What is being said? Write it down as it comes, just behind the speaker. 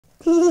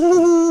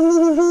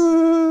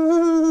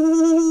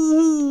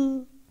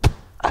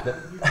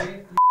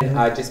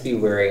Just be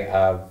wary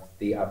of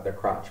the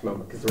crotch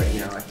moment, because right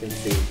now I can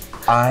see.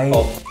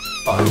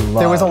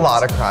 There was a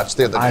lot of crotch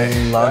the other day. I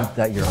love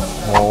that your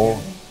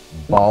whole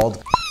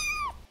bald.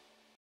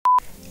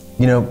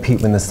 You know,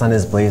 Pete, when the sun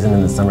is blazing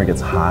and the summer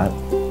gets hot,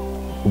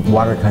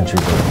 water country's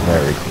a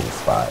very cool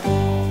spot.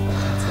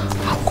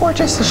 How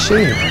gorgeous is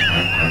she?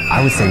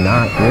 I would say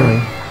not,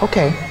 really.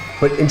 Okay.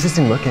 But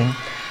interesting looking.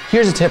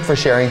 Here's a tip for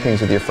sharing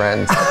things with your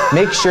friends.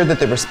 Make sure that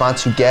the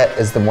response you get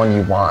is the one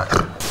you want.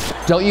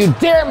 Don't you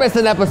dare miss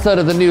an episode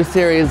of the new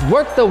series,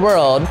 Work the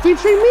World,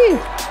 featuring me.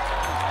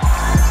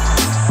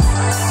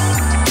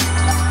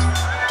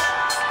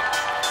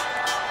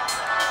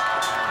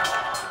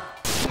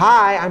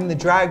 Hi, I'm the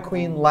drag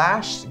queen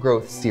lash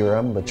growth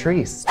serum,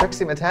 Latrice,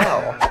 Trixie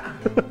Mattel.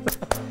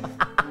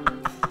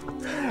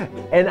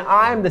 And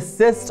I'm the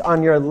cyst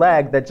on your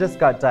leg that just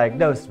got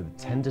diagnosed with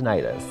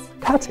tendinitis,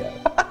 Katya.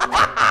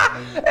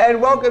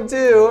 And welcome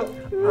to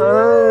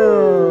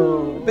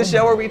the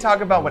show where we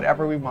talk about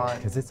whatever we want.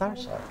 Because it's our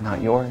show.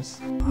 Not yours.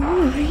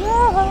 Impose.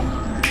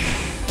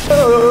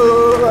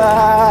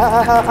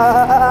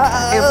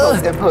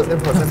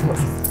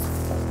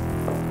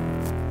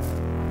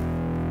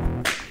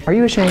 Are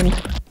you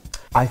ashamed?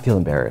 I feel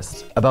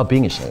embarrassed about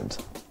being ashamed.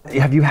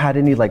 Have you had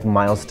any like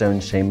milestone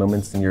shame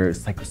moments in your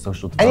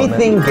psychosocial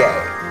development? Anything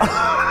gay.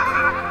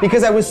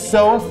 Because I was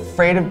so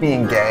afraid of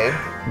being gay.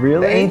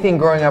 Really? That anything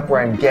growing up where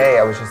I'm gay,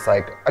 I was just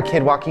like a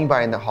kid walking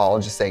by in the hall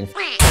and just saying,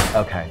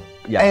 okay,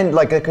 yeah. And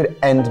like it could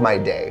end my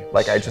day.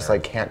 Like I just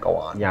like can't go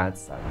on. Yeah, it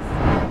sucks.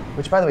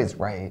 Which by the way is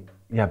right.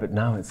 Yeah, but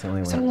now it's the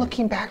only one. So I'm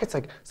looking back, it's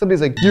like, somebody's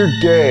like, you're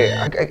gay.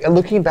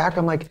 Looking back,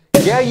 I'm like,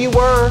 yeah, you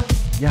were.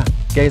 Yeah,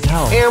 gay as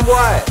hell. And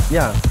what?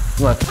 Yeah,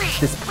 you want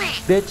this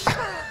bitch?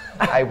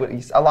 I would,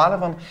 a lot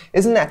of them,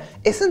 isn't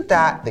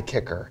that the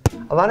kicker?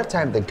 A lot of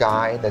time the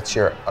guy that's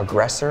your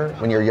aggressor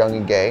when you're young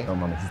and gay,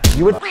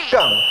 you would f***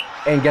 him.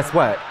 And guess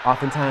what?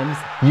 Oftentimes,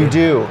 you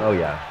do. Oh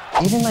yeah.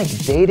 Even like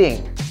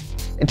dating,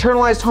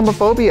 internalized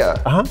homophobia.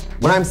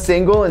 When I'm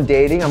single and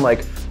dating, I'm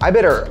like, I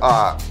better,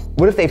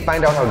 what if they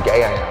find out how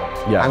gay I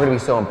am? Yeah. I'm gonna be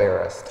so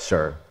embarrassed.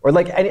 Sure. Or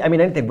like,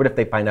 anything, what if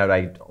they find out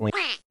I only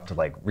to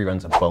like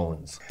reruns of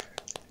Bones?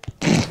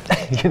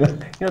 you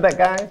know that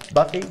guy,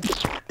 Buffy?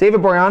 David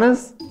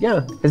Boreanaz?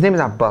 Yeah. His name is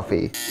not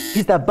Buffy.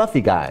 He's that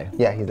Buffy guy.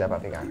 Yeah, he's that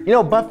Buffy guy. You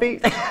know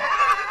Buffy?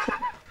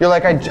 You're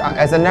like,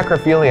 as a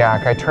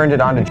necrophiliac, I turned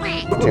it on to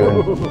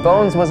and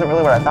Bones wasn't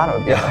really what I thought it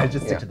would be. Yeah, I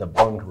just stick to the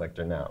bone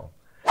collector now.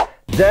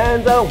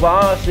 Denzel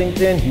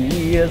Washington,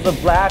 he is a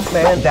black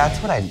man.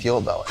 That's what I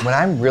feel though. When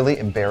I'm really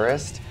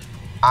embarrassed,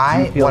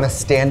 I want to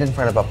stand in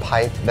front of a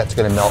pipe that's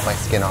gonna melt my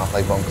skin off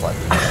like bone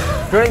collector. You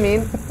know what I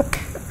mean?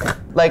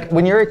 Like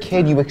when you're a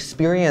kid, you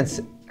experience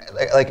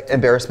like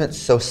embarrassment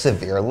so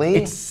severely.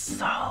 It's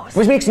so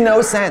Which makes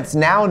no sense.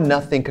 Now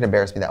nothing can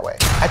embarrass me that way.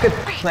 I could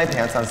put my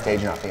pants on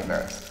stage and not be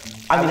embarrassed.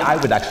 I mean, I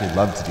would actually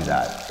love to do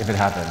that if it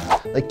happened.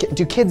 Like,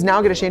 do kids now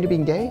get ashamed of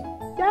being gay?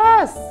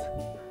 Yes!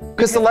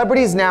 Because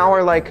celebrities now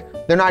are like,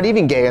 they're not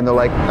even gay and they're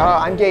like, oh,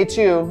 I'm gay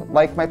too,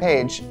 like my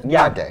page. You're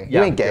not gay.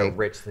 You ain't gay.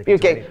 Rich, you're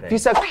gay. If you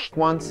suck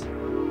once,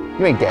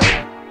 you ain't gay.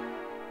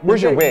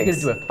 Where's your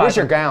wigs? Where's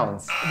your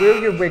gowns? Where are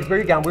your wigs? Where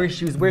are your gown? Where are your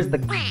shoes? Where's the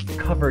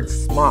covered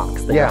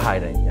smocks that you're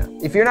hiding? Yeah.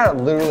 If you're not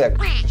literally a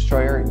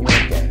destroyer, you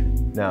ain't gay.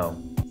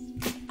 No.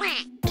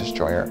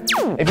 Destroyer.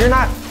 If you're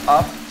not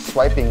up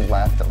swiping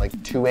left at like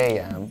 2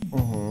 a.m.,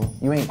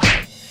 you ain't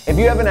gay. If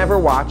you haven't ever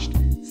watched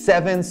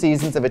 7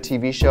 seasons of a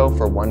TV show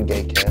for one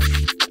gay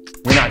kiss,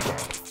 you're not gay.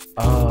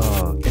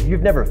 Oh, if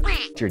you've never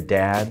f***ed your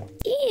dad,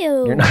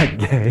 Ew. You're not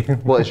gay.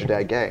 Well, is your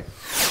dad gay?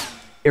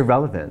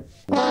 Irrelevant.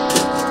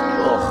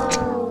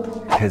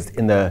 Because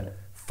in the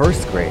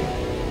first grade,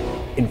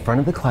 in front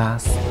of the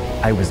class,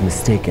 I was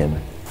mistaken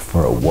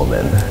for a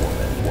woman.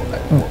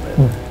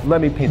 Let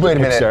me paint the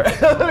picture.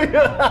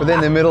 Were they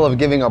in the middle of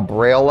giving a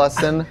Braille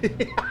lesson?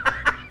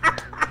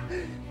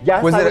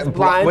 Yes, was I it was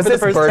blind was for the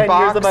this first Bird 10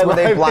 Box? years of my Were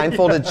they life.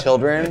 blindfolded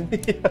children?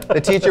 The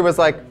teacher was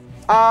like,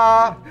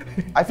 I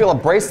feel a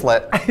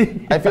bracelet.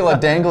 I feel a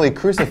dangly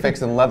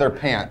crucifix in leather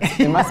pants.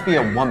 It must be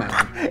a woman.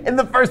 In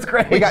the first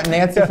grade. We got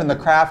Nancy from the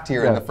craft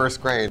here in the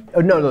first grade.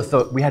 Oh, no,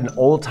 so we had an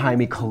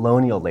old-timey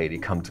colonial lady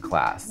come to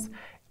class.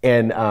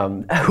 And,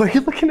 were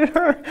you looking at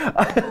her?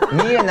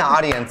 Me and the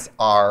audience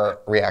are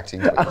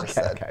reacting to what you just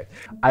said. Okay.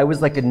 I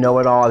was like a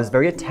know-it-all. I was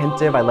very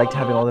attentive. I liked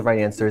having all the right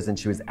answers. And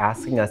she was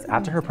asking us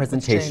after her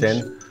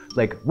presentation,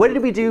 like, what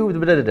did we do?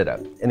 And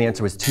the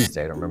answer was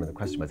Tuesday. I don't remember what the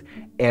question was.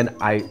 And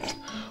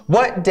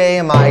what day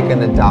am I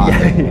gonna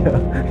die?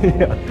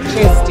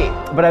 Tuesday.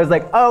 But I was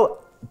like, oh,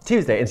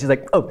 Tuesday. And she's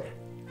like, oh,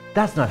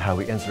 that's not how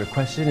we answer a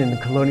question in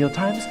colonial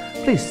times.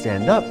 Please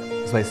stand up.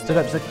 So I stood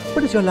up, she's like,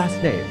 what is your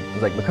last name? I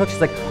was like, McCook.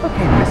 She's like,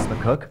 okay, Miss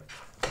McCook.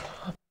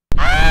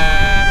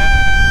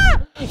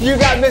 You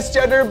got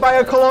misgendered by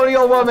a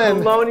colonial woman.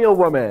 Colonial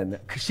woman.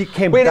 She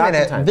came Wait a back in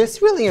minute, time.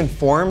 this really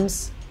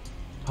informs.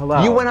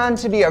 Hello. You went on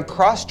to be a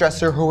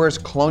cross-dresser who wears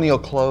colonial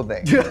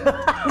clothing.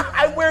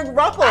 I'm wearing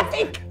ruffles.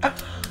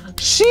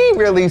 She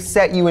really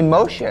set you in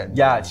motion.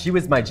 Yeah, she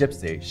was my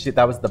gypsy.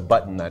 That was the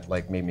button that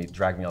like made me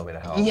drag me all the way to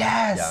hell.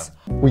 Yes.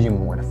 Yeah. Were you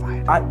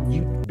mortified?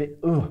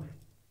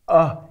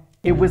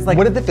 It was like.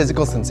 What did the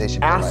physical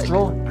sensation feel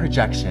astral like?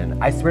 projection.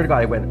 I swear to God,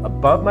 I went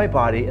above my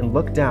body and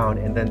looked down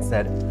and then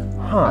said,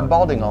 huh. I'm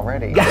balding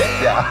already.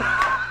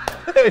 Yeah.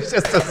 It was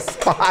just a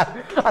spot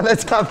on the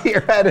top of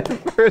your head in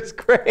first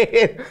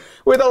grade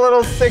with a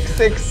little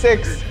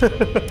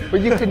 666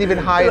 where you couldn't even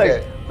hide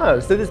it. Oh,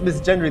 so this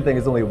misgendering thing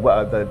is only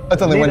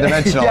It's only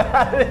one-dimensional.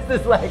 Yeah,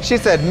 this is like. She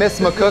said, Miss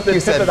McCook, you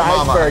said,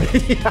 Mama.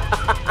 Yeah.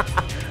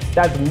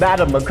 That's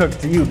Madam McCook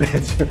to you,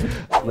 bitch.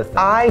 Listen.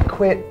 I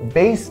quit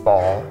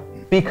baseball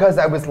because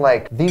I was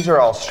like, these are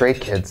all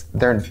straight kids.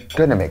 They're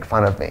gonna make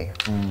fun of me.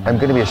 I'm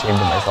gonna be ashamed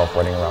of myself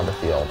running around the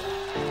field.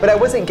 But I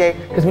wasn't gay,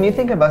 because when you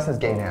think of us as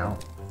gay now,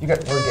 we're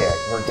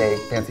gay,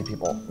 fancy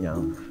people. Yeah.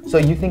 So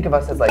you think of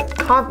us as like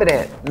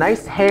confident,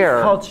 nice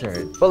hair.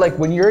 Cultured. But like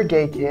when you're a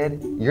gay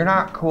kid, you're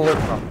not cool or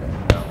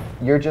confident. No.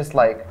 You're just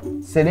like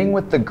sitting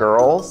with the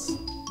girls,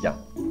 Yeah.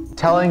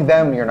 telling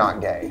them you're not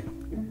gay.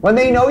 When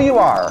they know you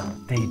are.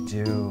 They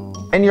do.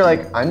 And you're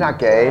like, I'm not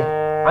gay.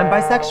 I'm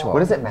bisexual. What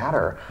does it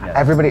matter? Yeah.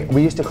 Everybody,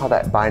 we used to call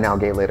that bi now,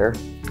 gay later.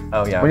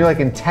 Oh yeah. When you're like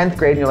in 10th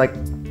grade and you're like,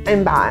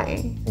 I'm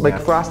bi. Like Yeah.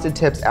 Frosted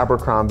Tips,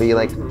 Abercrombie,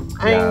 like,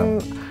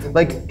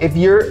 like if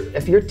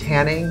you're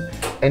tanning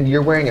and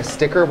you're wearing a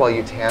sticker while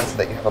you tan so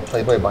that you have a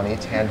Playboy bunny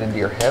tanned into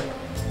your hip,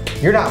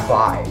 you're not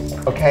bi,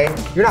 okay?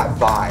 You're not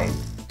bi.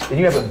 And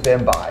you haven't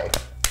been bi.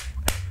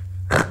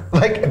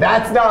 Like,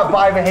 that's not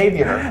bi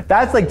behavior.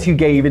 That's like too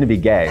gay even to be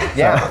gay.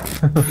 Yeah.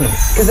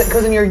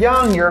 Because when you're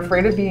young, you're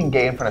afraid of being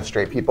gay in front of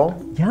straight people.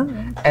 Yeah.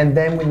 And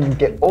then when you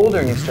get older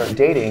and you start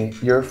dating,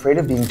 you're afraid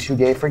of being too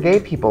gay for gay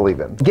people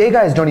even. Gay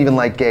guys don't even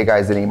like gay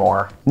guys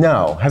anymore.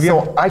 No. Have you?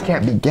 So I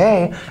can't be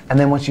gay. And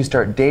then once you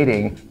start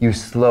dating, you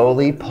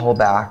slowly pull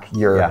back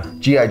your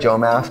G.I. Joe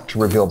mask to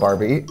reveal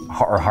Barbie.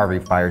 Or Harvey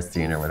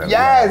Firestein or whatever.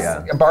 Yes!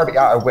 Yeah. Barbie,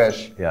 I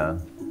wish. Yeah.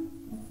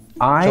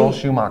 Joel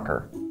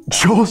Schumacher.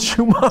 Joel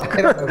Schumacher.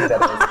 I don't know who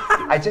that is.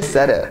 I just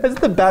said it. That's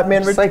the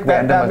Batman. It's like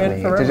random Batman of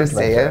me Forever to just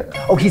say it.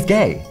 Oh, he's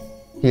gay.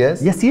 He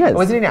is? Yes, he is.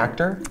 Was he an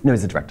actor? No,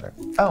 he's a director.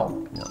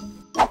 Oh.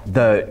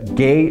 The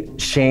gay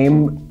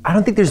shame, I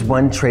don't think there's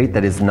one trait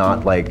that is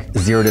not like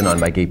zeroed in on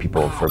by gay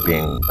people for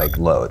being like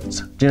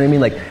loathed. Do you know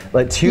what I mean?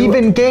 Like two.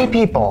 Even gay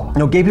people.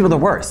 No, gay people are the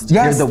worst.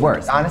 Yes. They're the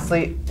worst.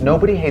 Honestly,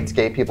 nobody hates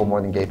gay people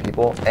more than gay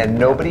people, and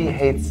nobody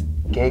hates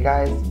gay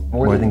guys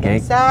more than gay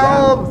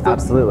themselves. Yeah,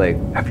 absolutely.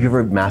 Have you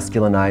ever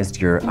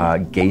masculinized your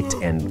gait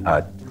and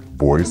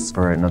voice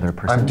for another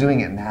person? I'm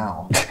doing it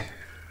now.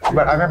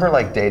 But I remember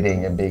like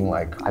dating and being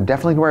like, I'm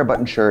definitely gonna wear a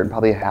button shirt and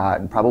probably a hat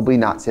and probably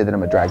not say that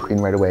I'm a drag queen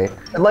right away.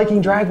 And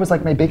liking drag was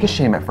like my biggest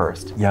shame at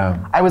first. Yeah.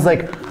 I was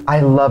like, I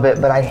love it,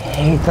 but I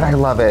hate that I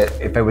love it.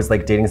 If I was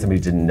like dating somebody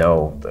who didn't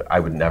know, I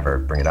would never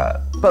bring it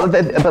up. But on the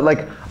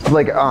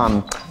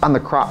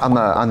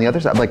other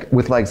side, like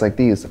with legs like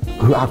these,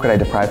 how could I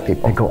deprive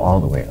people? I go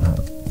all the way up.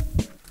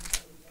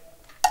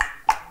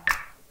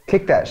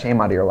 Kick that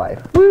shame out of your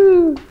life.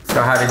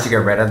 So how did you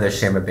get rid of the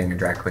shame of being a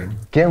drag queen?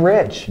 Get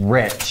rich.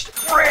 Rich.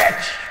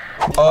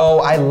 Oh,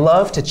 I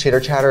love to chitter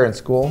chatter in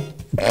school.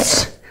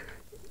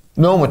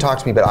 No one would talk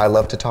to me, but I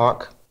love to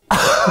talk.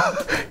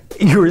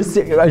 You were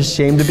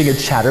ashamed of being a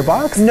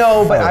chatterbox?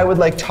 No, but I would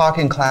like talk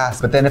in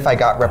class, but then if I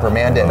got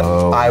reprimanded,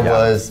 I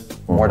was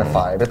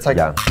mortified. It's like,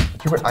 I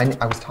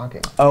was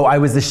talking. Oh, I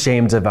was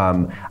ashamed of,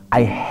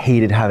 I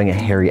hated having a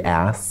hairy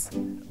ass.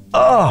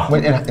 Oh!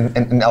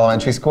 In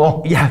elementary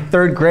school? Yeah,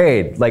 3rd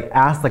grade, like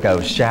ass like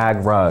a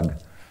shag rug.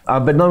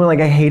 But no, like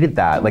I hated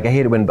that. Like I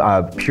hated when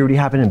puberty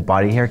happened and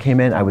body hair came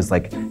in, I was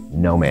like,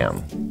 no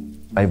ma'am.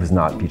 I was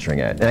not featuring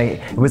it. And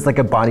it was like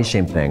a body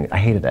shame thing. I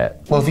hated it.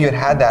 Well, if you had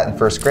had that in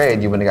 1st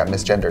grade, you wouldn't have got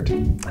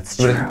misgendered. That's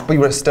true. But you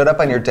would have stood up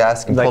on your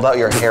desk and pulled out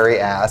your hairy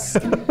ass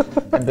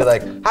and be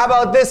like, how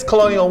about this,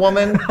 colonial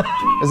woman?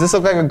 Does this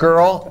look like a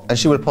girl? And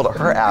she would have pulled out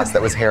her ass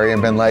that was hairy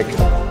and been like,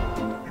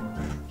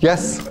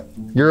 yes,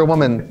 you're a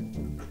woman.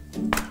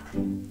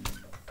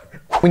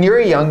 When you're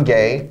a young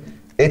gay,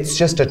 it's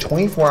just a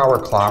 24-hour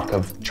clock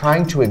of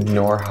trying to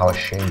ignore how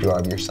ashamed you are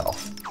of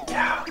yourself.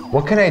 Yeah.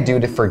 What can I do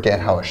to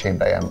forget how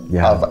ashamed I am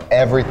of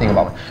everything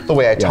about me? The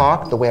way I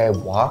talk, the way I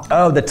walk.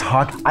 Oh, the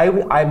talk.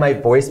 My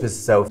voice was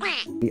so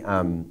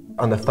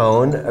on the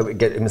phone, I would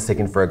get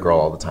mistaken for a girl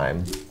all the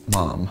time.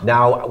 Mom.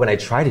 Now, when I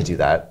try to do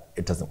that,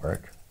 it doesn't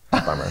work.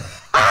 Bummer.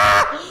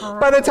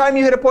 By the time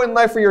you hit a point in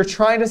life where you're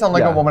trying to sound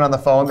like a woman on the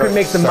phone, could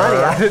make some money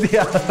out of it.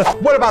 Yeah.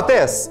 What about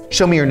this?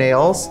 Show me your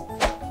nails.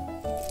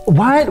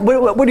 What?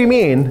 What do you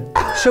mean?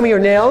 Show me your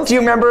nails? Do you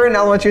remember in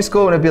elementary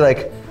school when it'd be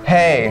like,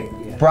 hey,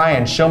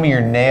 Brian, show me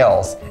your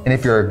nails. And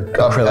if you're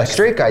a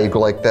straight guy, you go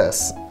like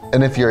this.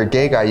 And if you're a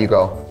gay guy, you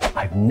go.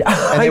 And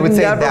they would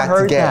say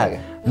that's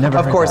gay.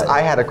 Of course,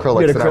 I had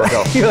acrylics and I would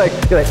go. You're like,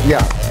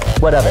 yeah.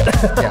 What of it?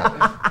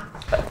 Yeah.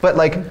 But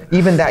like,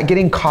 even that,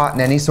 getting caught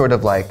in any sort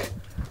of like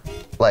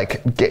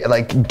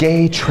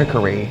gay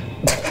trickery.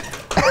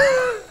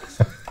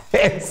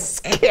 It's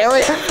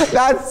scary.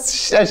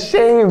 That's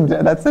ashamed.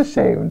 That's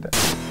ashamed.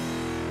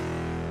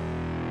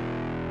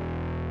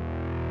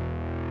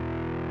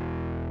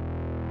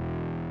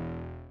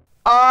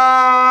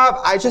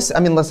 I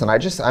mean, listen,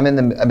 I'm in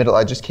the middle.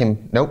 I just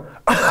came. Nope.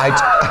 I'm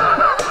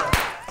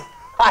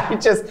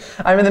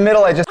in the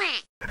middle. And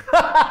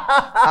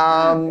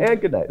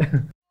good night.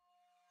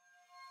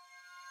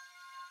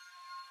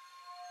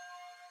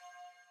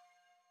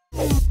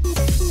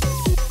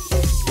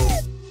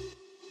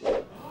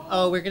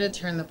 Oh, we're gonna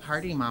turn the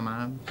party,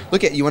 Mama.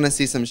 Look at you. Want to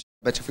see some?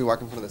 Bet if we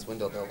walk in front of this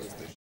window, they'll lose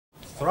their.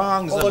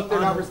 Throngs. Oh, look, they're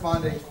not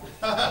responding.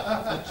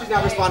 She's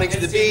not responding to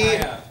the bee.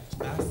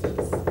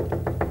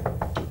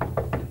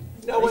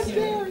 No one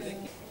cares.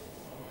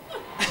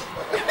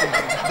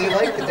 They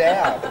like the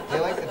dab.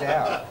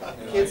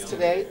 Kids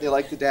today, they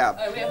like the dab.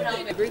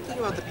 The great thing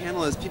about the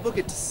panel is people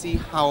get to see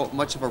how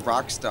much of a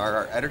rock star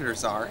our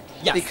editors are.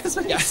 Yes. Because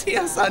when you see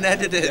us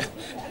unedited,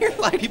 you're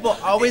like... People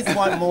always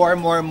want more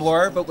and more and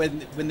more, but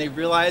when they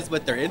realize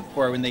what they're in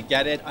for, when they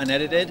get it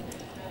unedited,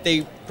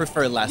 they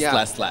prefer less.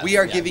 We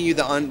are giving you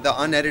the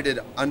unedited,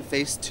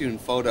 unfaced tune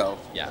photo.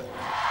 Yeah. And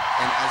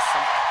as